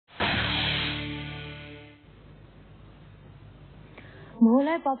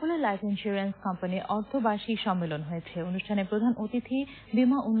ভোলায় popular life insurance কোম্পানির অর্ধবার্ষিক সম্মেলন হয়েছে। অনুষ্ঠানে প্রধান অতিথি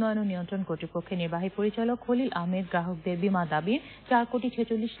বীমা উন্নয়ন ও নিয়ন্ত্রণ কর্তৃপক্ষের নির্বাহী পরিচালক খলিল আহমেদ গ্রাহকদের বীমা দাবির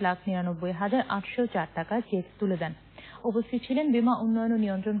 4,46,99,804 টাকা চেক তুলে দেন। উপস্থিত ছিলেন বীমা উন্নয়ন ও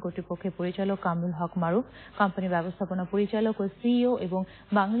নিয়ন্ত্রণ কর্তৃপক্ষের পরিচালক কামরুল হক মারুফ, কোম্পানি ব্যবস্থাপনা পরিচালক ও সিইও এবং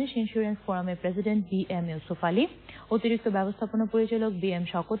বাংলাদেশ ইন্স্যুরেন্স ফোরামের প্রেসিডেন্ট বি.এম. ইউসুফ আলী, অতিরিক্ত ব্যবস্থাপনা পরিচালক বি.এম.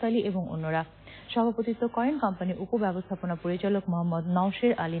 শওকত আলী এবং অন্যরা। সভাপতিত্ব করেন কোম্পানির উপব্যবস্থাপনা পরিচালক মোহাম্মদ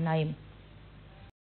নওশের আলী নাইম।